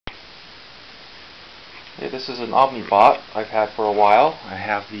Okay, this is an Omnibot I've had for a while. I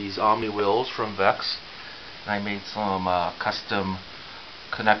have these Omni wheels from Vex. And I made some custom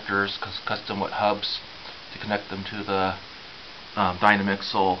connectors, custom hubs to connect them to the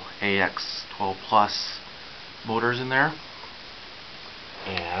Dynamixel AX-12 Plus motors in there.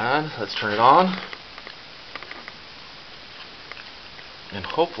 And let's turn it on. And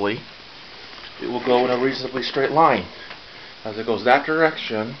hopefully it will go in a reasonably straight line. As it goes that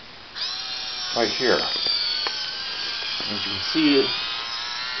direction, right here. As you can see,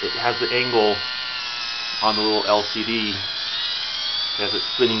 it has the angle on the little LCD as it's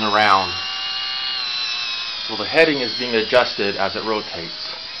spinning around. So the heading is being adjusted as it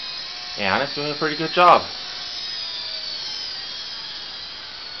rotates. And it's doing a pretty good job.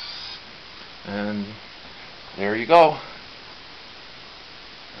 And there you go.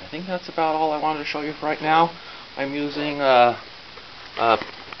 I think that's about all I wanted to show you for right now. I'm using a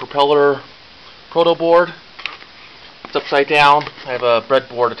Propeller Protoboard. It's upside down. I have a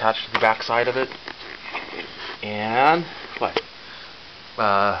breadboard attached to the back side of it. And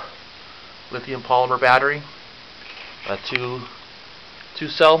lithium polymer battery, a two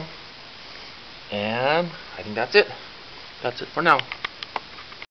cell, and I think that's it. That's it for now.